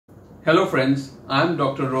Hello friends, I am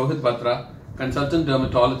Dr. Rohit Batra, consultant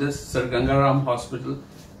dermatologist, Sir Gangaram Hospital,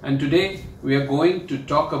 and today we are going to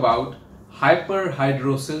talk about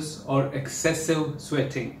hyperhidrosis or excessive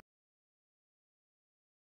sweating.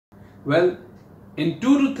 Well, in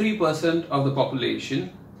 2 to 3% of the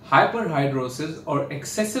population, hyperhidrosis or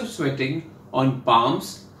excessive sweating on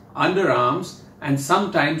palms, underarms, and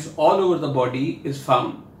sometimes all over the body is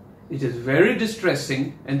found. It is very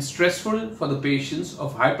distressing and stressful for the patients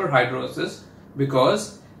of hyperhidrosis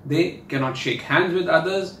because they cannot shake hands with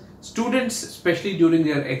others. Students, especially during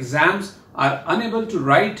their exams, are unable to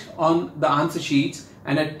write on the answer sheets,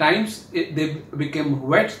 and at times they become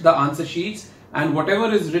wet, the answer sheets, and whatever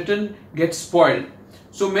is written gets spoiled.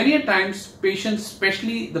 So many a times patients,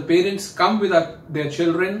 especially the parents, come with their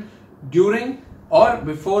children during or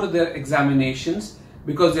before their examinations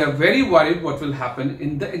because they are very worried what will happen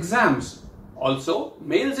in the exams. Also,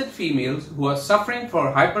 males and females who are suffering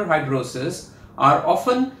for hyperhidrosis are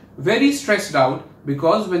often very stressed out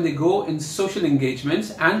because when they go in social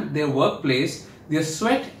engagements and their workplace, their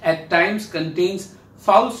sweat at times contains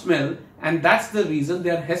foul smell, and that's the reason they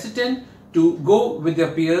are hesitant to go with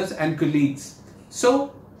their peers and colleagues. So,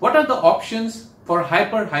 what are the options for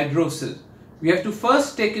hyperhidrosis? We have to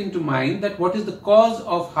first take into mind that what is the cause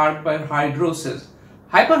of hyperhidrosis.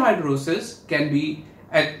 Hyperhidrosis can be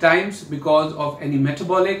at times because of any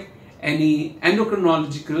metabolic, any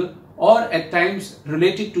endocrinological, or at times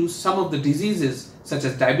related to some of the diseases such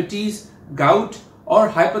as diabetes, gout, or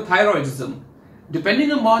hyperthyroidism.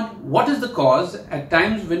 Depending upon what is the cause, at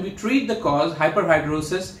times when we treat the cause,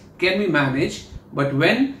 hyperhidrosis can be managed, but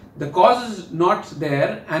when the cause is not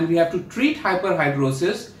there and we have to treat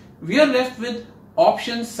hyperhidrosis, we are left with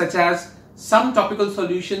options such as some topical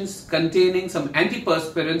solutions containing some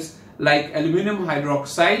antiperspirants like aluminum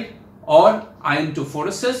hydroxide or iron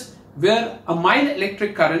tophoresis, where a mild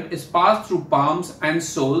electric current is passed through palms and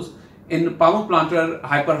soles in palmoplantar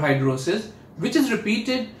hyperhidrosis, which is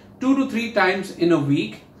repeated 2 to 3 times in a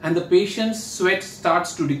week, and the patient's sweat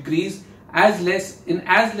starts to decrease as less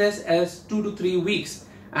as 2 to 3 weeks.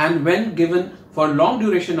 And when given for long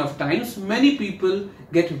duration of times, many people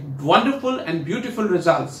get wonderful and beautiful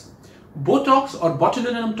results. Botox or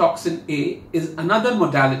botulinum toxin A is another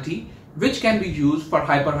modality which can be used for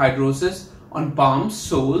hyperhidrosis on palms,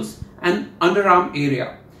 soles, and underarm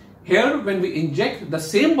area. Here, when we inject the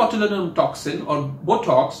same botulinum toxin or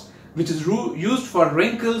Botox, which is used for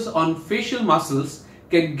wrinkles on facial muscles,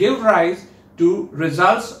 can give rise to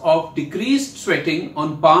results of decreased sweating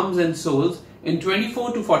on palms and soles in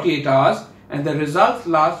 24 to 48 hours, and the results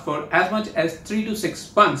last for as much as 3 to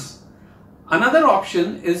 6 months. Another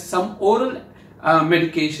option is some oral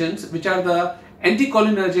medications, which are the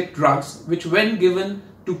anticholinergic drugs, which when given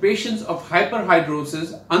to patients of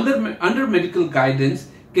hyperhidrosis under medical guidance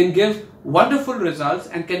can give wonderful results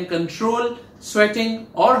and can control sweating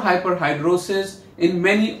or hyperhidrosis in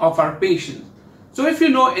many of our patients. So if you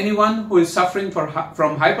know anyone who is suffering from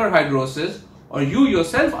hyperhidrosis, or you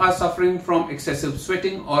yourself are suffering from excessive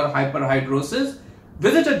sweating or hyperhidrosis,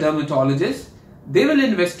 visit a dermatologist. They will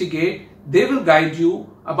investigate, they will guide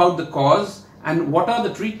you about the cause and what are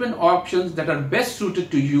the treatment options that are best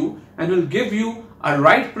suited to you, and will give you a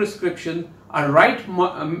right prescription, a right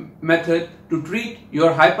method to treat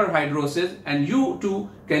your hyperhidrosis, and you too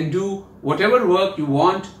can do whatever work you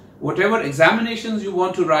want, whatever examinations you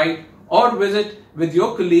want to write, or visit with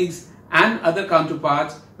your colleagues and other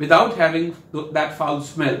counterparts without having that foul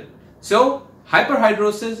smell. So,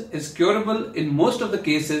 hyperhidrosis is curable in most of the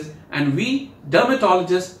cases, and we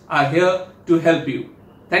dermatologists are here to help you.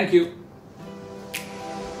 Thank you.